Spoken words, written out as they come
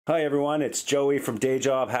Hi everyone, it's Joey from Day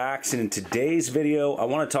Job Hacks, and in today's video I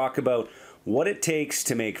want to talk about what it takes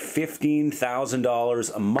to make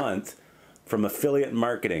 $15,000 a month from affiliate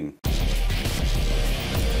marketing.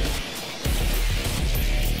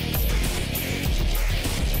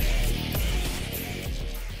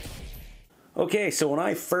 Okay, so when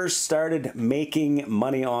I first started making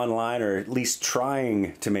money online, or at least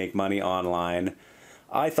trying to make money online,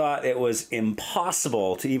 I thought it was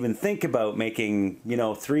impossible to even think about making,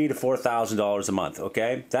 $3,000 to $4,000 a month,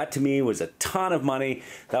 okay? That to me was a ton of money.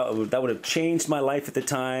 That would have changed my life at the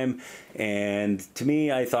time. And to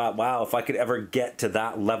me, I thought, wow, if I could ever get to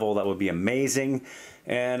that level, that would be amazing.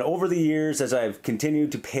 And over the years, as I've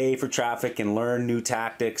continued to pay for traffic and learn new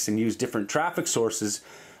tactics and use different traffic sources,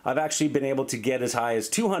 I've actually been able to get as high as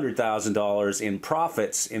 $200,000 in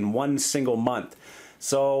profits in one single month.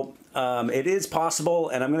 So it is possible,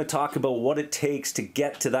 and I'm going to talk about what it takes to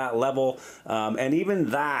get to that level. And even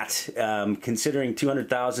that, considering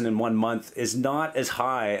 200,000 in 1 month, is not as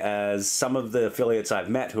high as some of the affiliates I've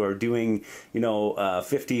met who are doing,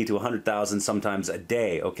 50 to 100,000 sometimes a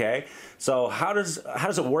day. Okay, so how does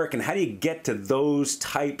it work, and how do you get to those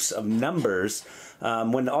types of numbers?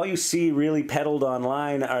 When all you see really peddled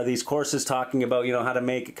online are these courses talking about how to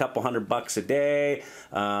make a couple $100 a day,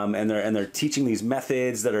 and they're teaching these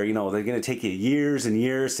methods that are they're going to take you years and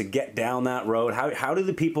years to get down that road. How do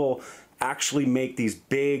the people actually make these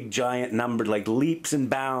big giant numbers, like leaps and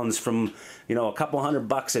bounds from a couple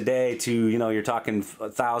 $100 a day to you're talking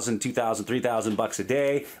 1,000, 2,000, 3,000 bucks a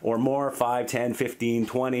day or more, 5, 10, 15,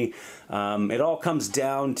 20. It all comes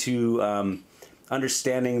down to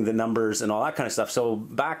understanding the numbers and all that kind of stuff. So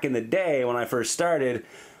back in the day when I first started,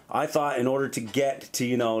 I thought in order to get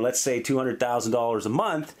to, let's say $200,000 a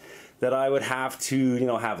month, that I would have to,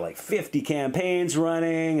 have like 50 campaigns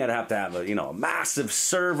running. I'd have to have a massive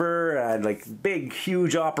server, and like big,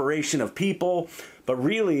 huge operation of people. But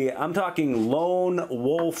really, I'm talking lone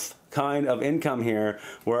wolf kind of income here,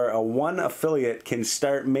 where one affiliate can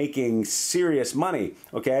start making serious money.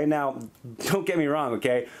 Okay, now don't get me wrong.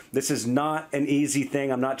 Okay, this is not an easy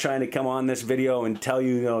thing. I'm not trying to come on this video and tell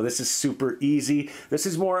you, this is super easy. This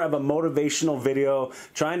is more of a motivational video,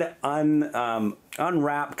 trying to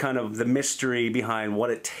unwrap kind of the mystery behind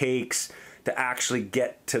what it takes to actually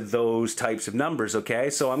get to those types of numbers. Okay,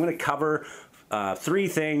 so I'm going to cover 3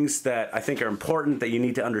 things that I think are important that you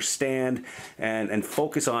need to understand and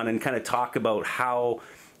focus on, and kind of talk about how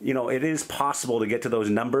it is possible to get to those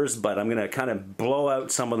numbers. But I'm going to kind of blow out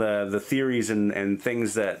some of the theories and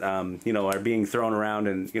things that are being thrown around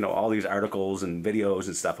in all these articles and videos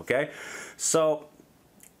and stuff. Okay, so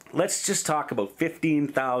let's just talk about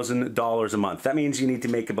 $15,000 a month. That means you need to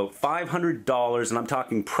make about $500, and I'm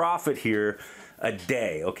talking profit here, a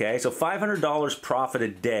day. Okay, so $500 profit a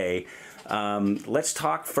day. Let's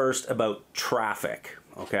talk first about traffic.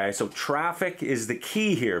 Okay, so traffic is the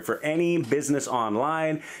key here for any business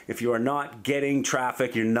online. If you are not getting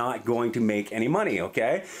traffic, you're not going to make any money.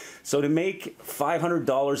 Okay, so to make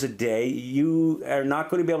 $500 a day, you are not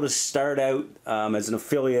going to be able to start out as an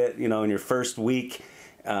affiliate, in your first week,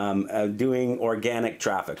 doing organic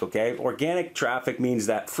traffic. Okay, organic traffic means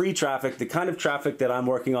that free traffic, the kind of traffic that I'm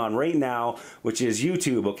working on right now, which is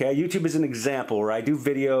YouTube. Okay, YouTube is an example where I do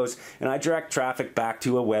videos and I direct traffic back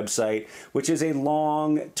to a website, which is a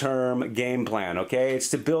long-term game plan. Okay, it's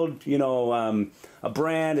to build a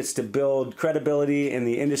brand. It's to build credibility in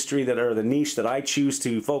the industry or the niche that I choose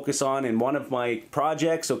to focus on in one of my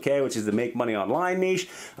projects. Okay, which is the Make Money Online niche.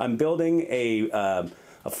 I'm building a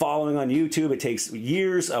following on YouTube. It takes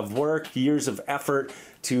years of work, years of effort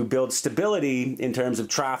to build stability in terms of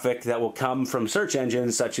traffic that will come from search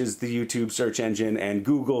engines such as the YouTube search engine and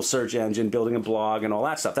Google search engine, building a blog and all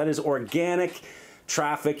that stuff. That is organic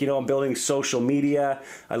traffic. I'm building social media.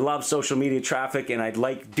 I love social media traffic, and I'd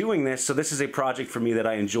like doing this. So this is a project for me that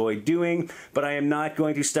I enjoy doing, but I am not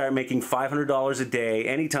going to start making $500 a day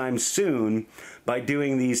anytime soon by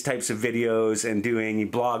doing these types of videos and doing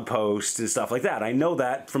blog posts and stuff like that. I know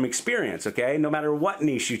that from experience. Okay, no matter what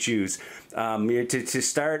niche you choose, to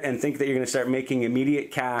start and think that you're going to start making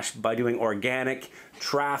immediate cash by doing organic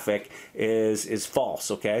traffic is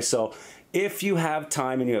false. Okay, so if you have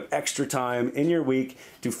time and you have extra time in your week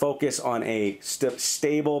to focus on a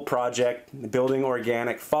stable project, building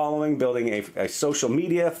organic following, building a social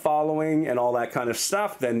media following and all that kind of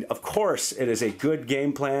stuff, then of course it is a good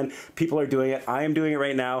game plan. People are doing it. I am doing it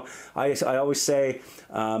right now. I always say,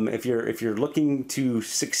 if you're looking to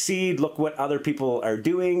succeed, look what other people are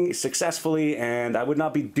doing successfully, and I would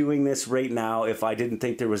not be doing this right now if I didn't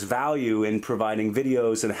think there was value in providing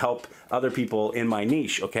videos and help other people in my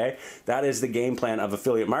niche. Okay, that that is the game plan of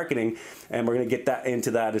affiliate marketing, and we're going to get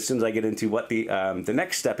into that as soon as I get into what the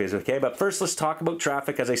next step is, okay? But first, let's talk about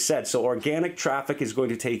traffic, as I said. So organic traffic is going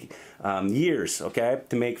to take years, okay,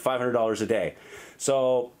 to make $500 a day.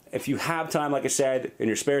 So if you have time, like I said, in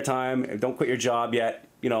your spare time, don't quit your job yet,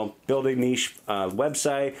 you know, build a niche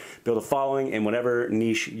website, build a following in whatever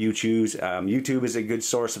niche you choose. YouTube is a good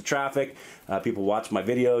source of traffic. People watch my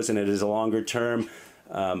videos, and it is a longer term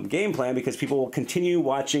game plan because people will continue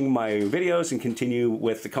watching my videos and continue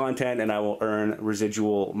with the content, and I will earn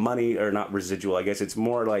residual money, or not residual, I guess it's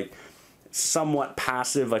more like somewhat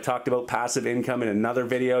passive. I talked about passive income in another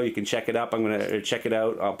video. You can check it up. I'm going to check it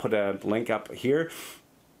out. I'll put a link up here.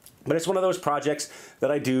 But it's one of those projects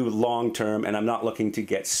that I do long term, and I'm not looking to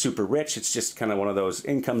get super rich. It's just kind of one of those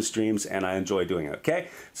income streams, and I enjoy doing it, okay?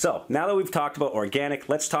 So now that we've talked about organic,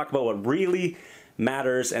 let's talk about what really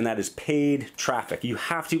matters, and that is paid traffic. You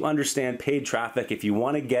have to understand paid traffic if you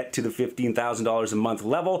want to get to the $15,000 a month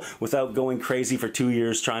level without going crazy for 2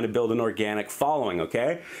 years trying to build an organic following,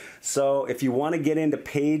 okay? So if you want to get into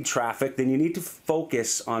paid traffic, then you need to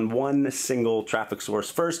focus on one single traffic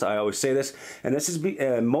source first. I always say this, and this is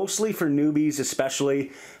mostly for newbies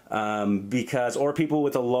especially, or people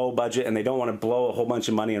with a low budget and they don't want to blow a whole bunch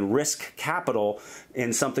of money and risk capital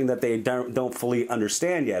in something that they don't fully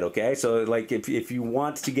understand yet, okay? So like if you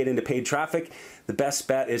want to get into paid traffic, the best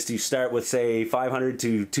bet is to start with, say, $500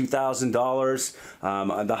 to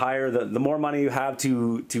 $2,000. The higher, the more money you have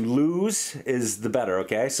to lose is the better,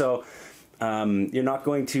 okay? So you're not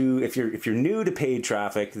going to, if you're new to paid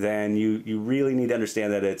traffic, then you really need to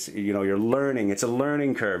understand that it's, you know, you're learning. It's a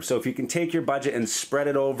learning curve. So if you can take your budget and spread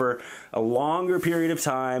it over a longer period of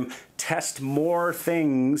time, test more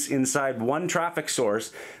things inside one traffic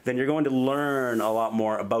source, then you're going to learn a lot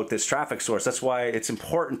more about this traffic source. That's why it's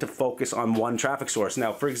important to focus on one traffic source.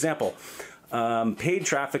 Now, for example, paid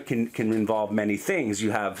traffic can involve many things. You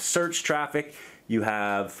have search traffic. You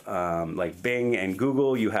have like Bing and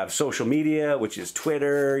Google. You have social media, which is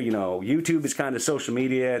Twitter. You know, YouTube is kind of social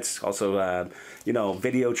media. It's also, you know,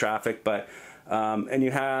 video traffic. But and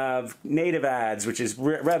you have native ads, which is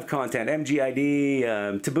Rev Content, MGID,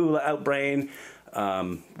 Taboola, Outbrain.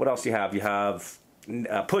 What else do you have? You have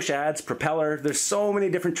push ads, Propeller. There's so many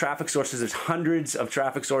different traffic sources. There's hundreds of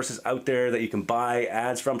traffic sources out there that you can buy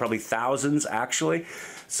ads from, probably thousands actually.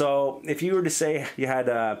 So if you were to say you had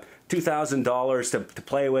 $2,000 to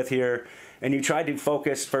play with here, and you tried to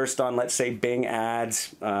focus first on, let's say, Bing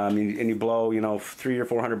ads, and you blow, you know, $300 or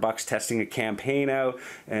 $400 testing a campaign out,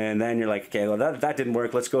 and then you're like, okay, well that didn't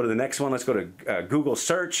work. Let's go to the next one. Let's go to Google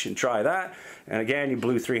search and try that. And again, you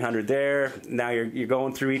blew $300 there. Now you're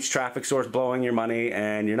going through each traffic source, blowing your money,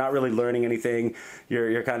 and you're not really learning anything.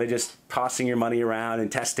 You're kind of just tossing your money around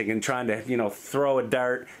and testing and trying to, you know, throw a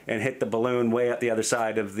dart and hit the balloon way at the other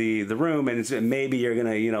side of the room, and maybe you're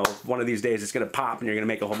gonna, you know, one of these days it's gonna pop and you're gonna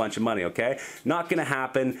make a whole bunch of money, okay? Not gonna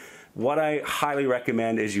happen. What I highly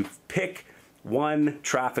recommend is you pick one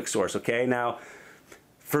traffic source, okay? Now,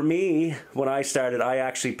 for me, when I started, I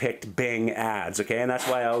actually picked Bing ads, okay? And that's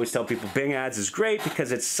why I always tell people Bing ads is great,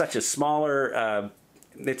 because it's such a smaller,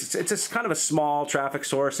 it's just kind of a small traffic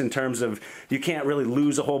source in terms of you can't really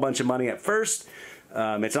lose a whole bunch of money at first.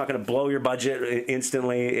 It's not going to blow your budget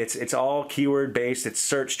instantly. It's all keyword based. It's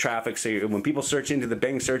search traffic. So when people search into the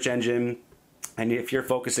Bing search engine, and if you're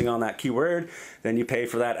focusing on that keyword, then you pay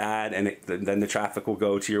for that ad, and then the traffic will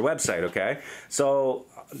go to your website, okay? So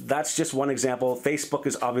that's just one example. Facebook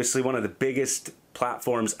is obviously one of the biggest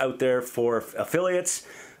platforms out there for affiliates.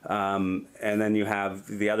 And then you have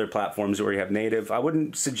the other platforms where you have native. I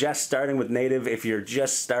wouldn't suggest starting with native if you're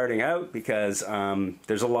just starting out, because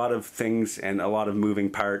there's a lot of things and a lot of moving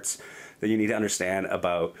parts that you need to understand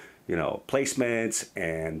about, you know, placements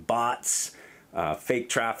and bots, fake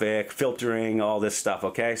traffic, filtering, all this stuff,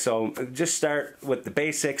 okay? So just start with the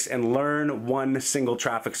basics and learn one single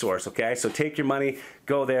traffic source, okay? So take your money,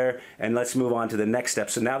 go there, and let's move on to the next step.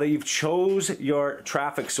 So now that you've chose your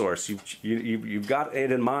traffic source, you've got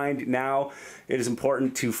it in mind, now it is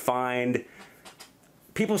important to find,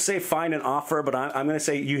 people say find an offer, but I'm gonna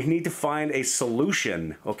say you need to find a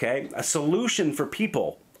solution, okay? A solution for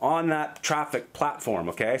people on that traffic platform,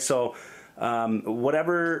 okay? So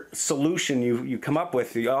whatever solution you come up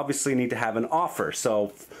with, you obviously need to have an offer.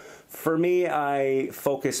 So for me, I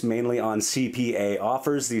focus mainly on CPA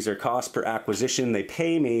offers. These are cost per acquisition. They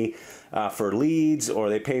pay me for leads, or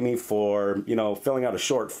they pay me for, you know, filling out a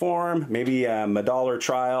short form. Maybe a $1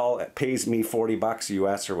 trial, it pays me $40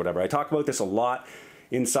 US or whatever. I talk about this a lot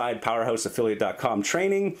inside powerhouseaffiliate.com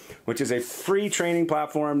training, which is a free training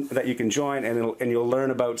platform that you can join, and you'll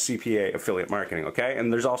learn about CPA affiliate marketing, okay?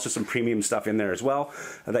 And there's also some premium stuff in there as well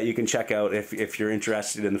that you can check out if you're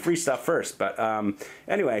interested in the free stuff first. But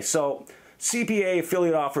anyway, so CPA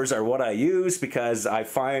affiliate offers are what I use because I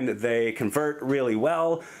find they convert really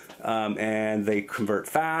well. And they convert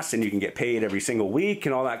fast, and you can get paid every single week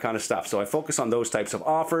and all that kind of stuff. So I focus on those types of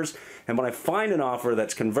offers, and when I find an offer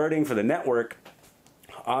that's converting for the network,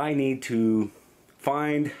 I need to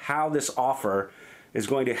find how this offer is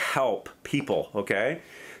going to help people, okay?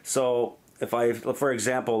 So for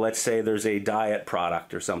example, let's say there's a diet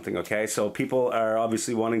product or something, okay? So people are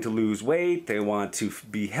obviously wanting to lose weight, they want to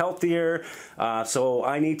be healthier, so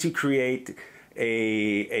I need to create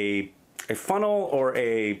a funnel or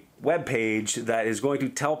a web page that is going to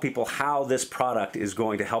tell people how this product is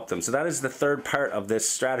going to help them. So that is the third part of this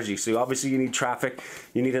strategy. So obviously you need traffic,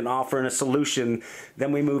 you need an offer and a solution.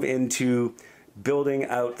 Then we move into building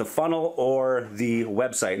out the funnel or the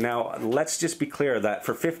website. Now, let's just be clear that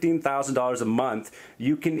for $15,000 a month,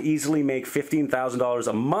 you can easily make $15,000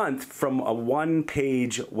 a month from a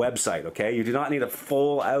one-page website, okay? You do not need a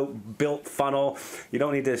full-out built funnel. You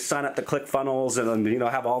don't need to sign up to ClickFunnels and, you know,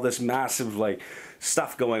 have all this massive, like,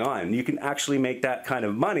 stuff going on. You can actually make that kind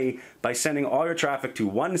of money by sending all your traffic to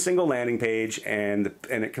one single landing page and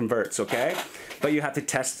it converts, okay? But you have to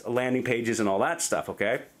test landing pages and all that stuff,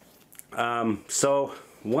 okay? So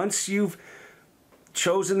once you've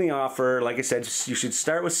chosen the offer, like I said, you should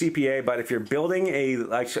start with CPA, but if you're building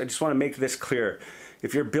I just want to make this clear.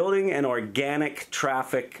 If you're building an organic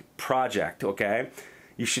traffic project, okay,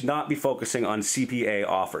 you should not be focusing on CPA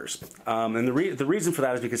offers. And the reason for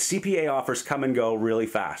that is because CPA offers come and go really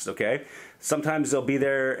fast, okay? Sometimes they'll be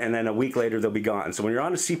there and then a week later they'll be gone. So when you're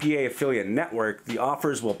on a CPA affiliate network, the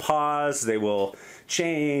offers will pause, they will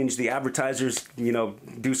change, the advertisers, you know,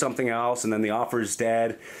 do something else, and then the offer is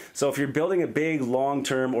dead. So if you're building a big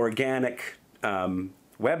long-term organic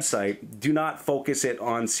website, do not focus it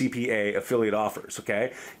on CPA affiliate offers,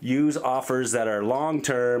 okay? Use offers that are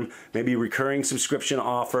long-term, maybe recurring subscription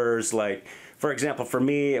offers. Like, for example, for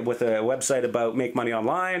me, with a website about Make Money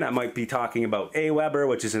Online, I might be talking about Aweber,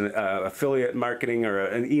 which is an affiliate marketing or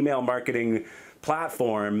an email marketing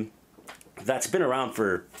platform that's been around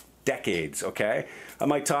for decades, okay? I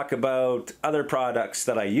might talk about other products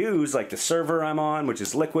that I use, like the server I'm on, which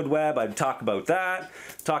is Liquid Web. I'd talk about that,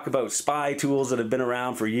 talk about spy tools that have been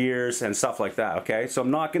around for years and stuff like that, okay? So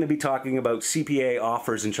I'm not going to be talking about CPA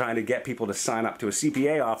offers and trying to get people to sign up to a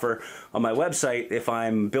CPA offer on my website if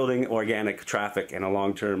I'm building organic traffic and a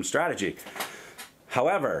long-term strategy.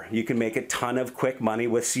 However, you can make a ton of quick money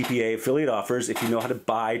with CPA affiliate offers if you know how to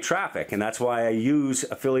buy traffic. And that's why I use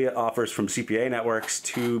affiliate offers from CPA networks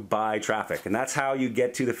to buy traffic. And that's how you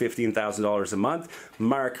get to the $15,000 a month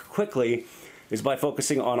mark quickly, is by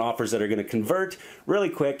focusing on offers that are going to convert really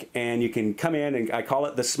quick, and you can come in, and I call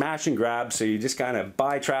it the smash and grab. So you just kind of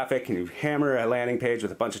buy traffic and you hammer a landing page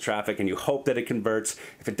with a bunch of traffic and you hope that it converts.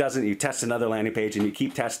 If it doesn't, you test another landing page and you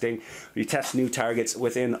keep testing. You test new targets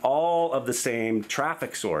within all of the same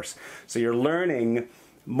traffic source. So you're learning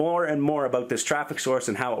more and more about this traffic source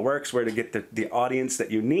and how it works, where to get the audience that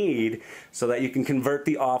you need so that you can convert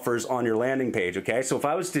the offers on your landing page, okay? So if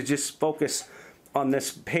I was to just focus on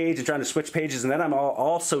this page and trying to switch pages, and then I'm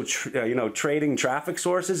also trading traffic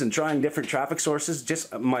sources and trying different traffic sources,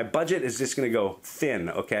 just my budget is just going to go thin,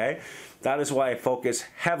 okay? That is why I focus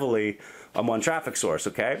heavily on one traffic source,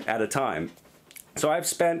 okay, at a time. So I've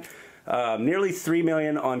spent nearly $3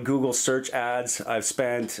 million on Google search ads. I've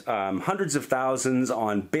spent hundreds of thousands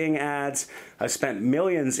on Bing ads. I've spent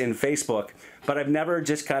millions in Facebook, but I've never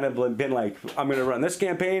just kind of been like, I'm going to run this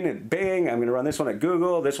campaign at Bing, I'm going to run this one at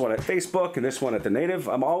Google, this one at Facebook, and this one at the native.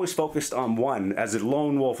 I'm always focused on one as a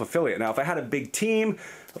lone wolf affiliate. Now, if I had a big team,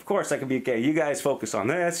 of course I could be, okay, you guys focus on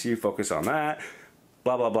this, you focus on that,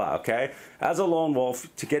 blah, blah, blah, okay? As a lone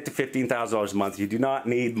wolf, to get to $15,000 a month, you do not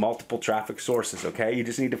need multiple traffic sources, okay? You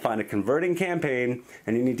just need to find a converting campaign,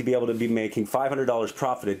 and you need to be able to be making $500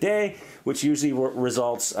 profit a day, which usually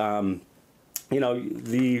results, you know,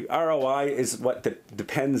 the ROI is what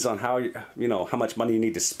depends on how, you know, how much money you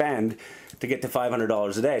need to spend to get to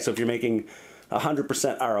 $500 a day. So if you're making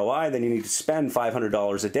 100% ROI, then you need to spend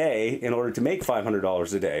 $500 a day in order to make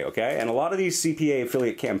 $500 a day, okay? And a lot of these CPA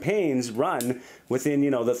affiliate campaigns run within,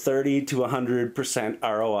 you know, the 30 to 100%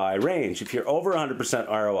 ROI range. If you're over 100%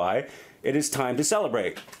 ROI, it is time to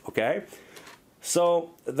celebrate, okay?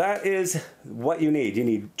 So that is what you need. You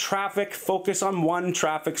need traffic, focus on one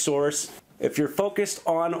traffic source, If you're focused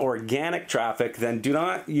on organic traffic, then do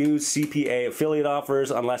not use CPA affiliate offers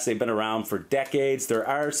unless they've been around for decades. There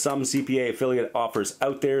are some CPA affiliate offers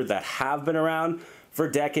out there that have been around for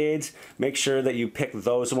decades. Make sure that you pick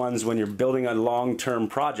those ones when you're building a long-term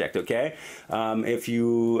project, okay? If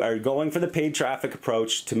you are going for the paid traffic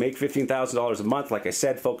approach to make $15,000 a month, like I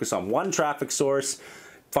said, focus on one traffic source.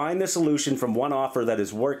 Find the solution from one offer that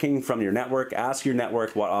is working from your network. Ask your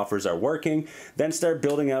network what offers are working. Then start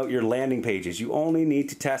building out your landing pages. You only need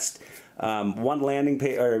to test one landing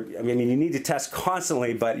page, or I mean, you need to test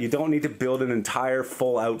constantly, but you don't need to build an entire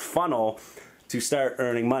full out funnel to start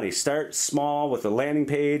earning money. Start small with a landing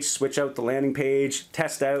page, switch out the landing page,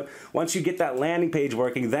 test out. Once you get that landing page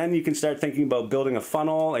working, then you can start thinking about building a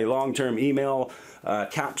funnel, a long-term email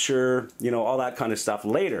capture, you know, all that kind of stuff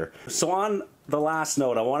later. So on the last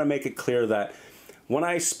note, I want to make it clear that when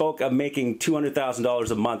I spoke of making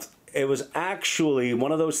 $200,000 a month, it was actually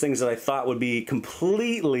one of those things that I thought would be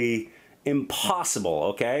completely impossible,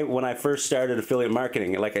 okay, when I first started affiliate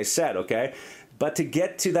marketing, like I said, okay? But to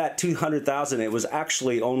get to that 200,000, it was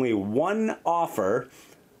actually only one offer,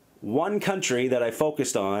 one country that I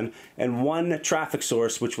focused on, and one traffic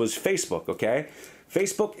source, which was Facebook, okay?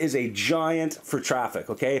 Facebook is a giant for traffic,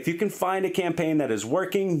 okay? If you can find a campaign that is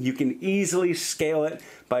working, you can easily scale it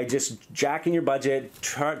by just jacking your budget,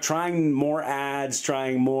 trying more ads,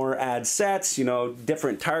 trying more ad sets, you know,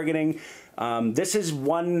 different targeting. This is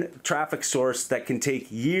one traffic source that can take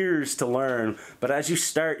years to learn, but as you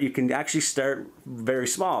start, you can actually start very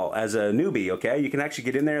small as a newbie, okay? You can actually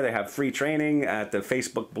get in there. They have free training at the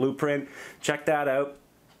Facebook Blueprint. Check that out.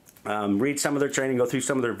 Read some of their training, go through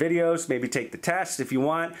some of their videos, maybe take the test if you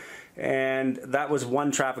want. And that was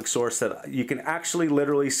one traffic source that you can actually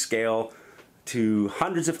literally scale to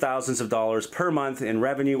hundreds of thousands of dollars per month in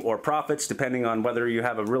revenue or profits, depending on whether you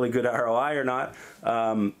have a really good ROI or not.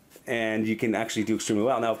 And you can actually do extremely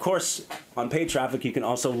well. Now, of course, on paid traffic, you can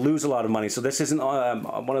also lose a lot of money. So this isn't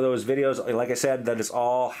one of those videos, like I said, that is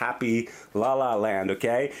all happy la la land,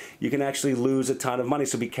 okay? You can actually lose a ton of money.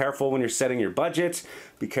 So be careful when you're setting your budgets.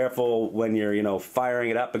 Be careful when you're, you know,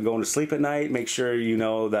 firing it up and going to sleep at night. Make sure you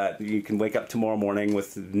know that you can wake up tomorrow morning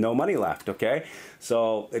with no money left, okay?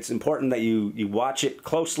 So it's important that you watch it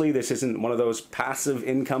closely. This isn't one of those passive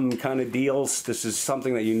income kind of deals. This is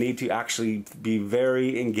something that you need to actually be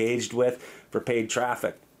very engaged with for paid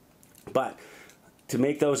traffic. But to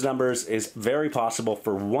make those numbers is very possible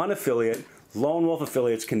for one affiliate. Lone Wolf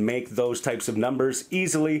Affiliates can make those types of numbers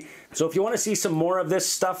easily. So if you want to see some more of this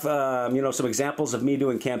stuff, you know, some examples of me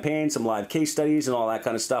doing campaigns, some live case studies and all that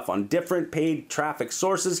kind of stuff on different paid traffic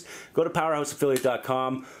sources, go to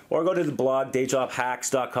powerhouseaffiliate.com or go to the blog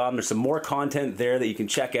dayjobhacks.com. There's some more content there that you can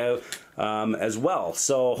check out as well.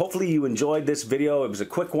 So hopefully you enjoyed this video. It was a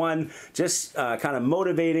quick one, just kind of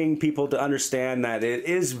motivating people to understand that it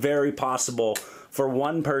is very possible for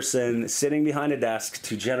one person sitting behind a desk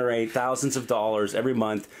to generate thousands of dollars every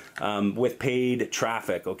month with paid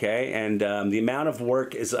traffic, okay? And the amount of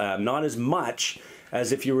work is not as much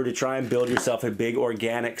as if you were to try and build yourself a big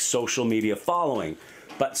organic social media following.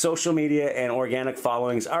 But social media and organic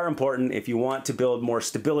followings are important if you want to build more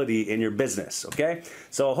stability in your business, okay?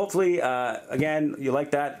 So hopefully, again, you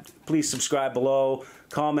like that. Please subscribe below,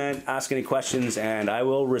 comment, ask any questions, and I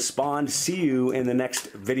will respond. See you in the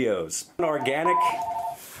next videos. Organic.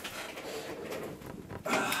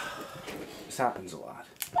 This happens a lot.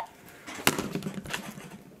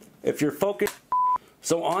 If you're focused.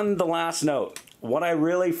 So on the last note, what I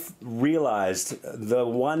really realized the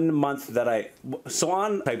 1 month that so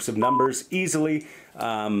on types of numbers easily,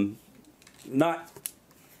 not